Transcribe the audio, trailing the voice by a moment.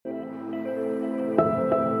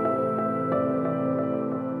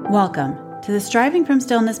Welcome to the Striving from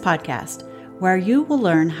Stillness podcast, where you will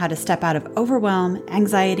learn how to step out of overwhelm,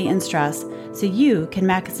 anxiety, and stress so you can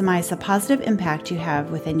maximize the positive impact you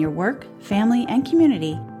have within your work, family, and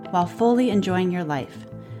community while fully enjoying your life.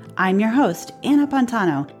 I'm your host, Anna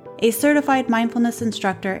Pantano, a certified mindfulness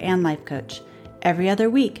instructor and life coach. Every other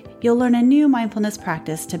week, you'll learn a new mindfulness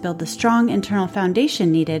practice to build the strong internal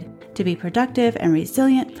foundation needed to be productive and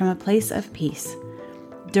resilient from a place of peace.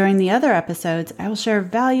 During the other episodes, I will share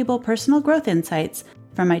valuable personal growth insights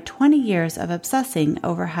from my 20 years of obsessing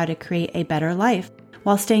over how to create a better life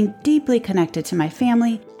while staying deeply connected to my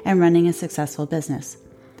family and running a successful business.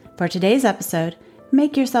 For today's episode,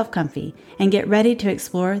 make yourself comfy and get ready to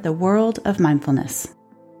explore the world of mindfulness.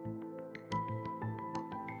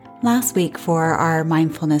 Last week for our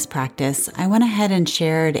mindfulness practice, I went ahead and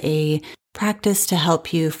shared a practice to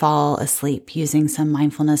help you fall asleep using some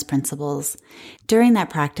mindfulness principles. During that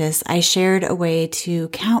practice, I shared a way to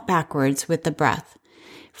count backwards with the breath.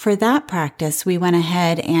 For that practice, we went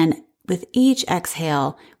ahead and with each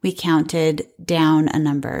exhale, we counted down a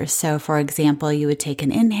number. So for example, you would take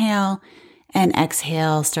an inhale and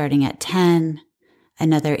exhale starting at 10,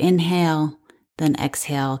 another inhale, then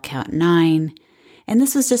exhale, count 9. And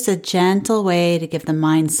this was just a gentle way to give the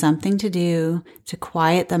mind something to do, to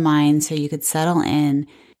quiet the mind so you could settle in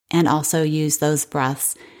and also use those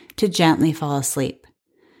breaths to gently fall asleep.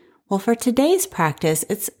 Well, for today's practice,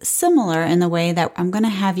 it's similar in the way that I'm going to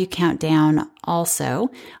have you count down also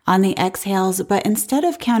on the exhales, but instead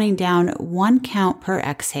of counting down one count per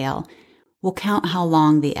exhale, we'll count how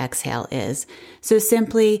long the exhale is. So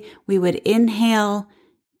simply, we would inhale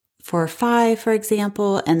for 5, for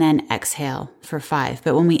example, and then exhale for 5.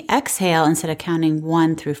 But when we exhale, instead of counting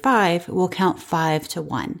 1 through 5, we'll count 5 to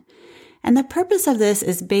 1. And the purpose of this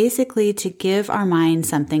is basically to give our mind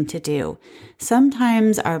something to do.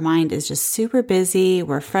 Sometimes our mind is just super busy,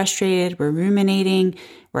 we're frustrated, we're ruminating,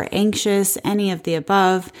 we're anxious, any of the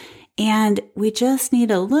above, and we just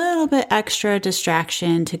need a little bit extra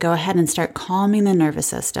distraction to go ahead and start calming the nervous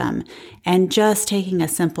system. And just taking a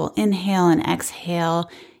simple inhale and exhale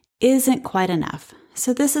isn't quite enough.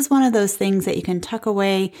 So this is one of those things that you can tuck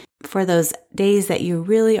away for those days that you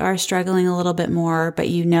really are struggling a little bit more, but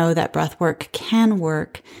you know that breath work can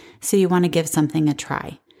work, so you want to give something a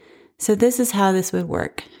try. So this is how this would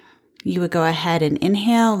work. You would go ahead and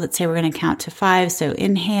inhale. Let's say we're going to count to 5. So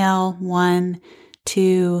inhale, 1,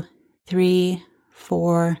 2, 3,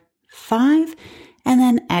 4, 5, and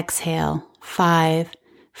then exhale, 5,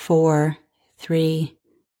 4, 3,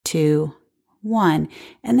 2, 1.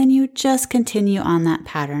 And then you just continue on that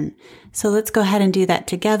pattern. So let's go ahead and do that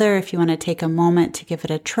together. If you want to take a moment to give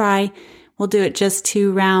it a try, we'll do it just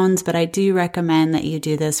 2 rounds, but I do recommend that you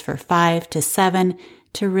do this for 5 to 7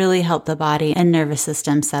 to really help the body and nervous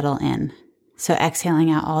system settle in. So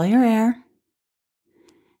exhaling out all your air,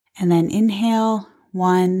 and then inhale,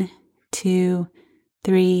 1, 2,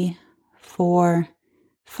 3, 4,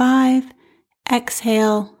 5.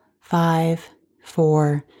 Exhale, 5,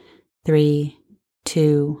 4, 3,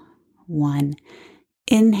 2, 1.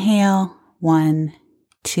 Inhale, 1,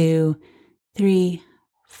 2, 3,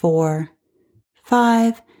 4,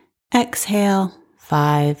 5. Exhale,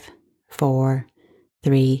 5, 4,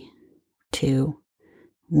 3, 2,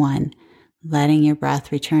 1. Letting your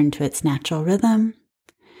breath return to its natural rhythm.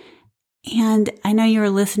 And I know you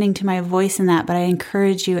were listening to my voice in that, but I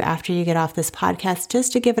encourage you after you get off this podcast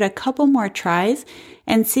just to give it a couple more tries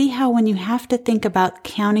and see how when you have to think about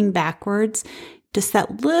counting backwards, just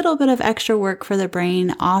that little bit of extra work for the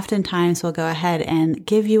brain oftentimes will go ahead and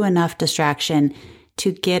give you enough distraction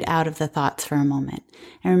to get out of the thoughts for a moment.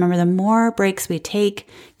 And remember, the more breaks we take,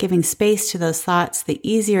 giving space to those thoughts, the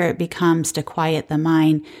easier it becomes to quiet the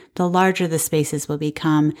mind, the larger the spaces will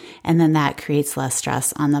become, and then that creates less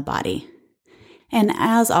stress on the body. And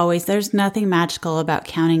as always, there's nothing magical about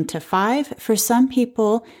counting to 5. For some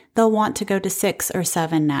people, they'll want to go to 6 or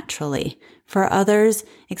 7 naturally. For others,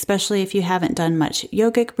 especially if you haven't done much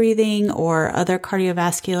yogic breathing or other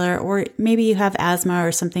cardiovascular, or maybe you have asthma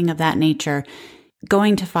or something of that nature,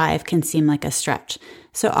 going to 5 can seem like a stretch.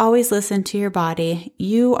 So always listen to your body.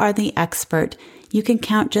 You are the expert. You can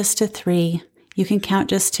count just to 3. You can count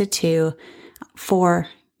just to 2, 4.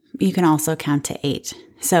 You can also count to 8.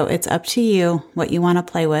 So it's up to you what you want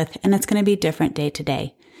to play with, and it's going to be different day to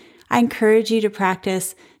day. I encourage you to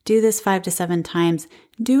practice. Do this 5 to 7 times.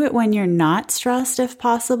 Do it when you're not stressed if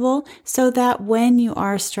possible, so that when you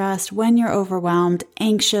are stressed, when you're overwhelmed,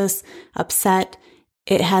 anxious, upset,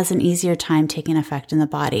 it has an easier time taking effect in the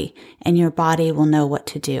body, and your body will know what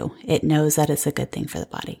to do. It knows that it's a good thing for the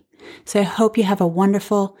body. So I hope you have a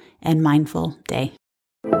wonderful and mindful day.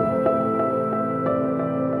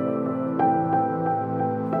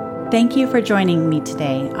 Thank you for joining me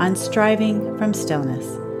today on Striving from Stillness.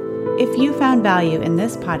 If you found value in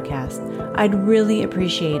this podcast, I'd really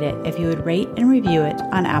appreciate it if you would rate and review it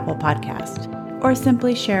on Apple Podcast, or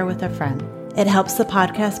simply share with a friend. It helps the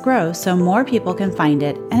podcast grow so more people can find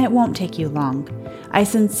it, and it won't take you long. I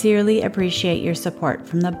sincerely appreciate your support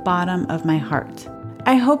from the bottom of my heart.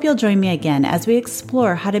 I hope you'll join me again as we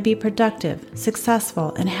explore how to be productive,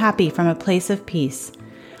 successful, and happy from a place of peace.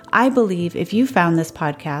 I believe if you found this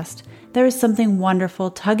podcast, there is something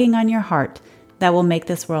wonderful tugging on your heart that will make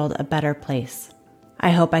this world a better place.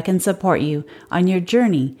 I hope I can support you on your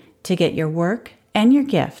journey to get your work and your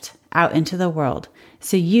gift out into the world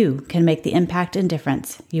so you can make the impact and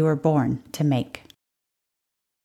difference you were born to make.